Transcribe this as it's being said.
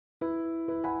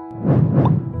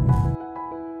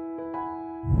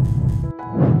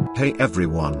Hey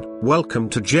everyone, welcome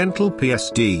to Gentle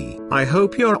PSD. I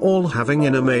hope you're all having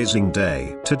an amazing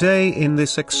day. Today in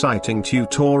this exciting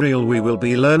tutorial we will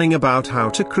be learning about how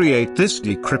to create this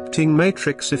decrypting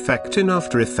matrix effect in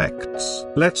After Effects.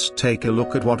 Let's take a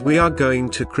look at what we are going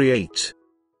to create.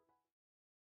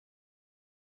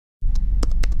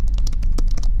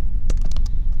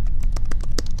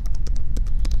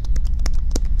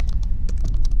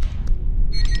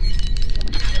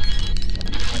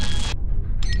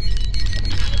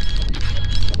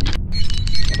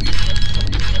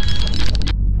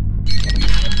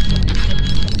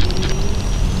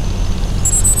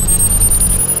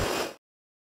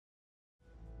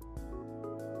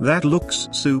 That looks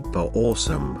super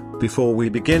awesome. Before we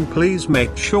begin, please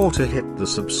make sure to hit the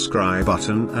subscribe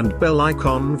button and bell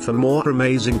icon for more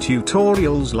amazing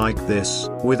tutorials like this.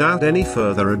 Without any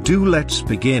further ado, let's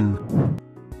begin.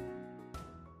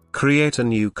 Create a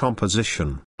new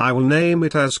composition. I will name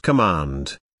it as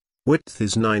command. Width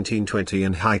is 1920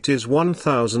 and height is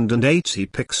 1080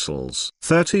 pixels.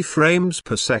 30 frames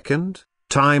per second.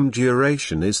 Time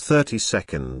duration is 30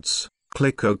 seconds.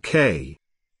 Click OK.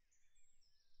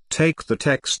 Take the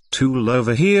text tool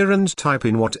over here and type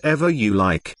in whatever you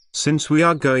like. Since we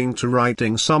are going to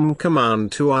writing some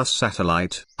command to our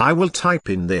satellite, I will type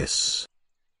in this.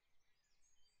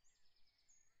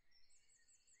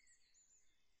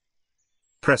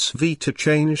 Press V to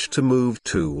change to move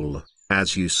tool.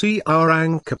 As you see, our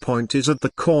anchor point is at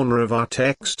the corner of our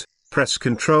text. Press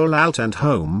Ctrl Alt and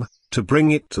Home to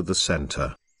bring it to the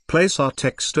center. Place our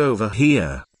text over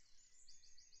here.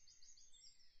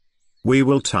 We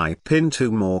will type in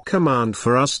two more command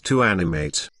for us to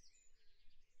animate.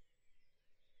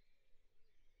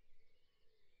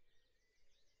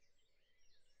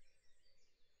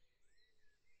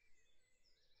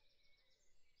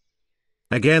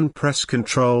 Again press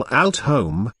Ctrl Alt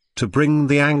Home to bring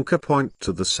the anchor point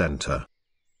to the center.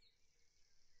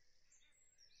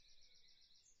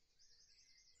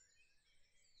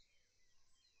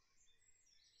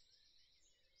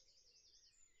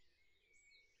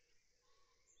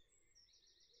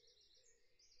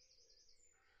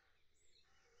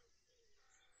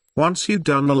 Once you've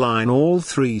done align all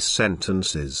three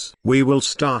sentences, we will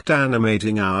start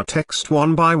animating our text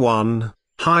one by one.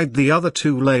 Hide the other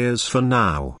two layers for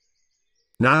now.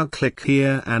 Now click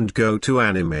here and go to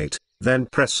Animate, then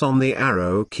press on the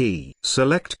arrow key.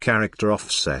 Select Character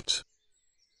Offset.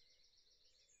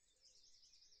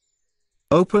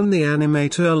 Open the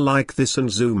animator like this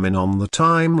and zoom in on the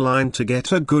timeline to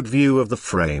get a good view of the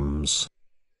frames.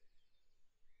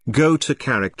 Go to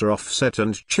Character Offset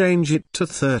and change it to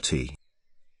 30.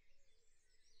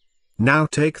 Now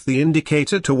take the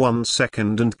indicator to 1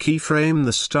 second and keyframe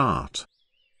the start.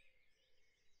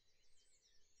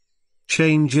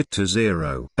 Change it to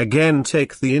 0. Again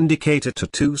take the indicator to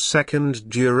 2 second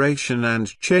duration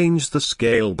and change the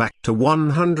scale back to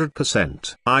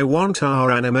 100%. I want our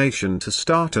animation to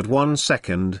start at 1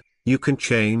 second, you can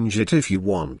change it if you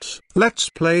want. Let's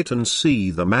play it and see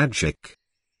the magic.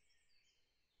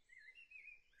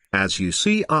 As you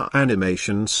see, our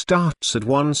animation starts at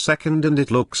 1 second and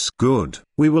it looks good.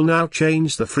 We will now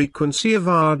change the frequency of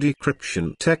our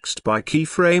decryption text by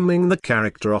keyframing the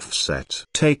character offset.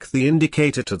 Take the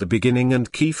indicator to the beginning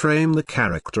and keyframe the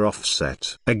character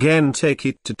offset. Again take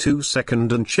it to 2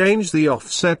 seconds and change the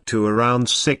offset to around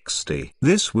 60.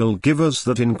 This will give us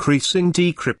that increasing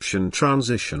decryption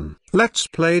transition. Let's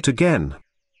play it again.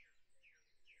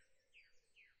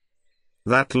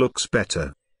 That looks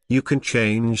better. You can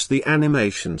change the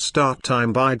animation start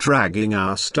time by dragging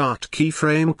our start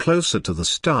keyframe closer to the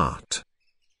start.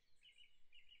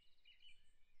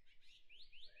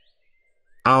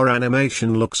 Our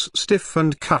animation looks stiff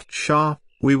and cut sharp.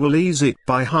 We will ease it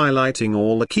by highlighting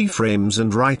all the keyframes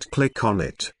and right-click on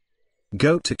it.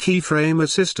 Go to Keyframe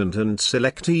Assistant and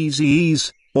select Easy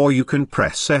Ease, or you can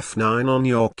press F9 on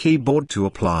your keyboard to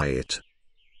apply it.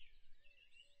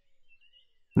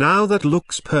 Now that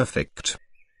looks perfect.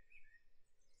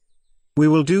 We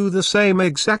will do the same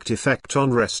exact effect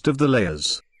on rest of the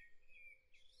layers.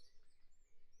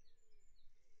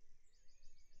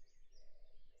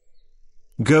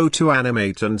 Go to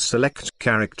Animate and select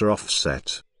Character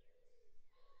Offset.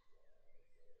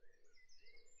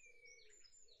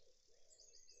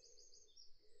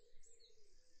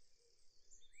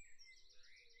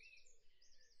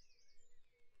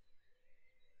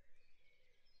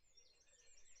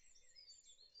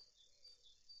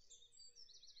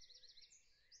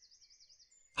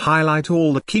 Highlight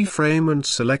all the keyframe and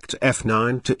select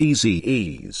F9 to Easy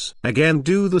Ease. Again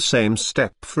do the same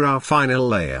step for our final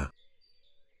layer.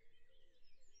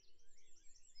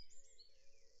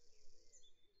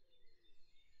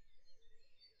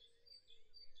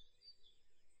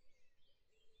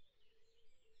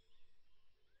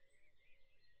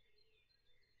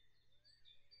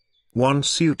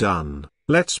 Once you're done,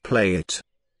 let's play it.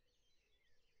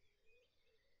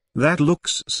 That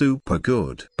looks super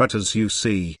good. But as you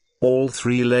see, all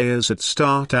three layers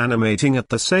start animating at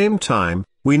the same time.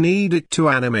 We need it to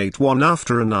animate one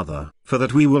after another. For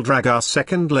that we will drag our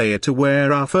second layer to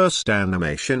where our first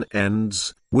animation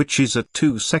ends, which is a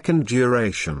 2-second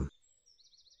duration.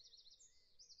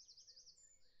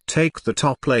 Take the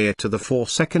top layer to the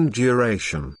 4-second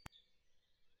duration.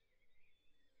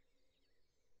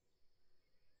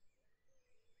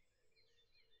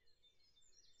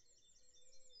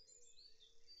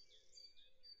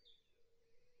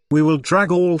 We will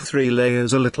drag all three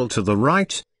layers a little to the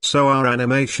right, so our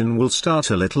animation will start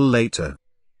a little later.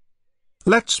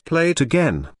 Let's play it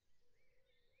again.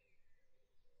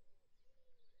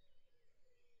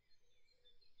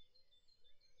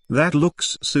 That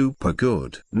looks super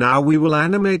good. Now we will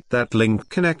animate that link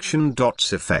connection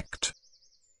dots effect.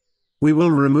 We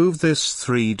will remove this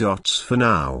 3 dots for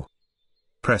now.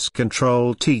 Press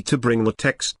Ctrl T to bring the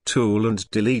text tool and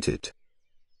delete it.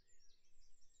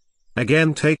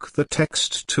 Again, take the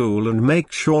text tool and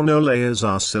make sure no layers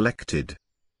are selected.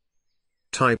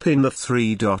 Type in the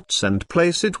 3 dots and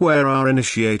place it where our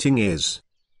initiating is.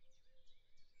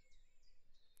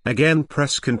 Again,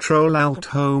 press Ctrl Alt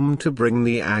Home to bring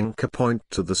the anchor point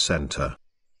to the center.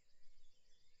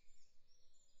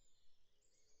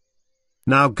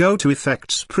 Now go to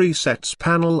Effects Presets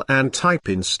panel and type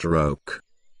in Stroke.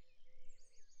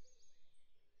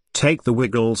 Take the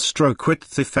Wiggle Stroke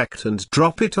Width effect and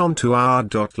drop it onto our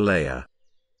dot layer.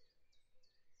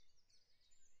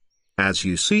 As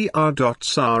you see, our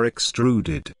dots are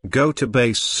extruded. Go to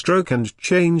Base Stroke and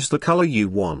change the color you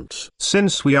want.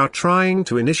 Since we are trying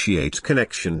to initiate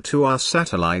connection to our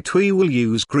satellite, we will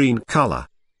use green color.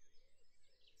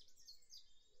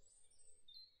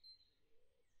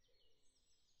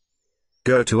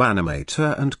 Go to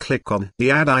Animator and click on the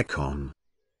Add icon.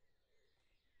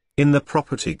 In the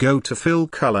property, go to Fill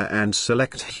Color and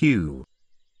select Hue.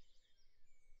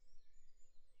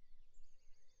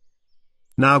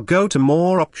 Now go to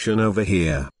More option over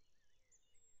here.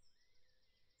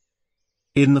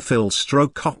 In the Fill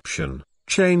Stroke option,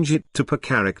 change it to Per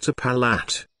Character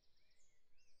Palette.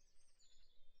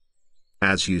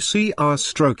 As you see, our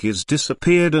stroke is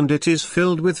disappeared and it is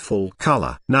filled with full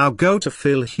color. Now go to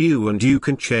Fill Hue and you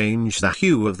can change the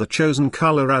hue of the chosen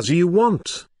color as you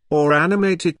want, or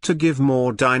animate it to give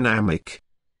more dynamic.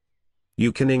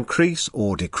 You can increase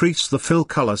or decrease the fill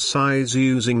color size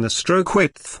using the stroke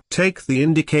width. Take the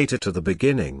indicator to the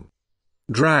beginning.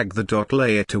 Drag the dot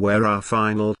layer to where our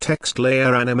final text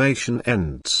layer animation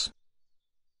ends.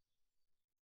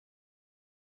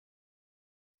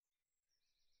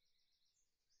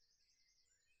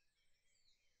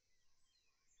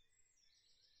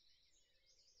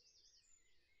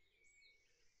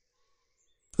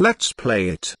 Let's play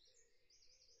it.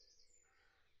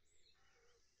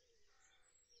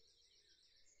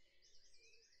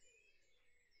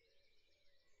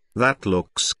 That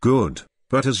looks good,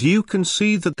 but as you can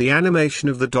see that the animation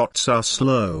of the dots are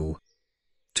slow.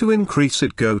 To increase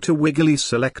it, go to Wiggly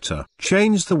Selector,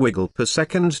 change the wiggle per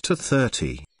second to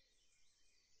 30.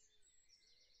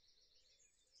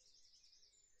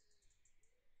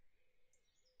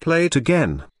 Play it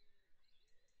again.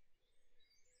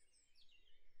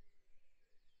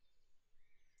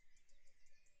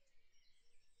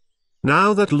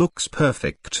 Now that looks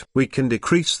perfect. We can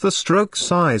decrease the stroke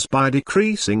size by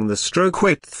decreasing the stroke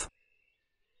width.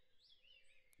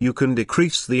 You can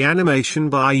decrease the animation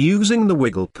by using the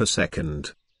wiggle per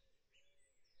second.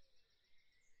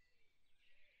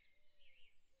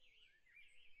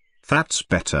 That's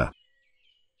better.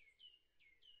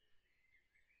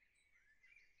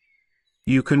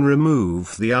 You can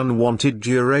remove the unwanted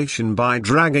duration by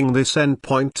dragging this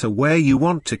endpoint to where you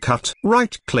want to cut.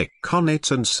 Right-click on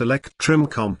it and select Trim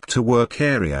Comp to Work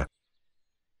Area.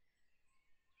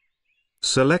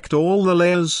 Select all the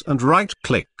layers and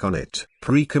right-click on it.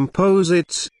 Pre-compose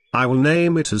it. I will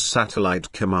name it as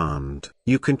Satellite Command.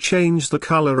 You can change the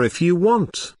color if you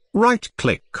want.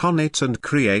 Right-click on it and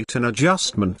create an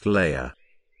adjustment layer.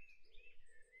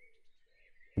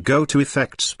 Go to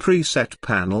Effects Preset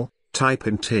panel. Type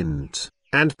in Tint,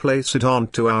 and place it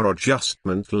onto our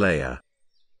adjustment layer.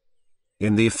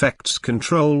 In the Effects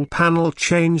Control panel,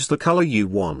 change the color you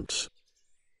want.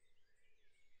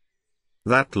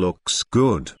 That looks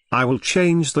good. I will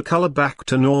change the color back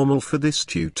to normal for this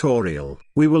tutorial.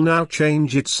 We will now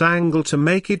change its angle to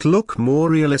make it look more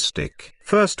realistic.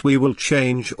 First, we will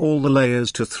change all the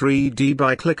layers to 3D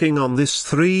by clicking on this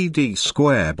 3D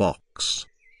square box.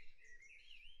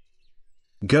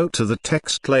 Go to the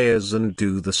text layers and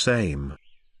do the same.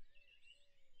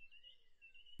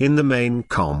 In the main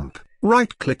comp,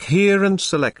 right-click here and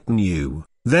select New,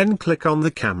 then click on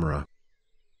the camera.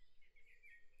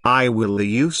 I will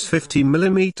use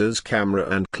 50mm camera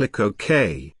and click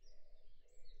OK.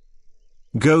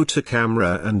 Go to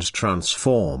Camera and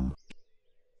Transform.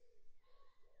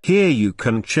 Here you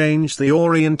can change the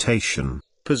orientation,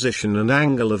 position and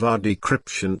angle of our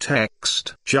decryption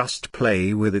text. Just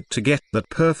play with it to get that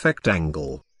perfect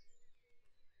angle.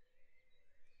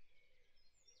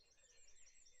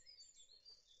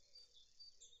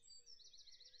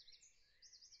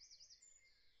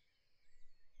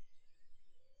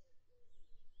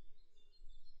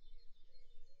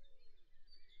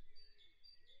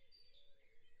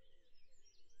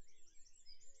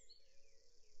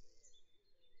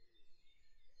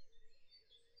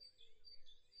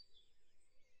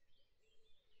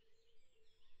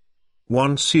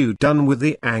 Once you're done with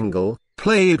the angle,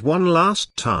 play it one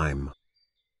last time.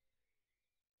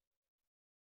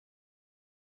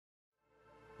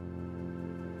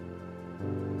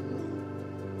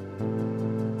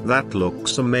 That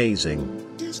looks amazing.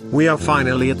 We are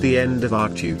finally at the end of our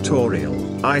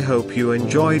tutorial. I hope you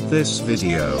enjoyed this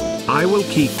video. I will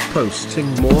keep posting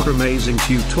more amazing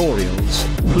tutorials.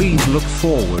 Please look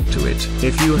forward to it.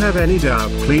 If you have any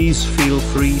doubt, please feel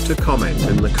free to comment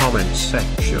in the comments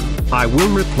section. I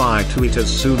will reply to it as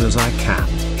soon as I can.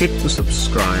 Hit the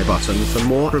subscribe button for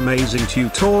more amazing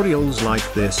tutorials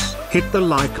like this. Hit the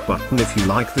like button if you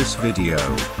like this video.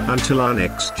 Until our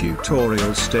next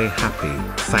tutorial, stay happy.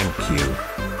 Thank you.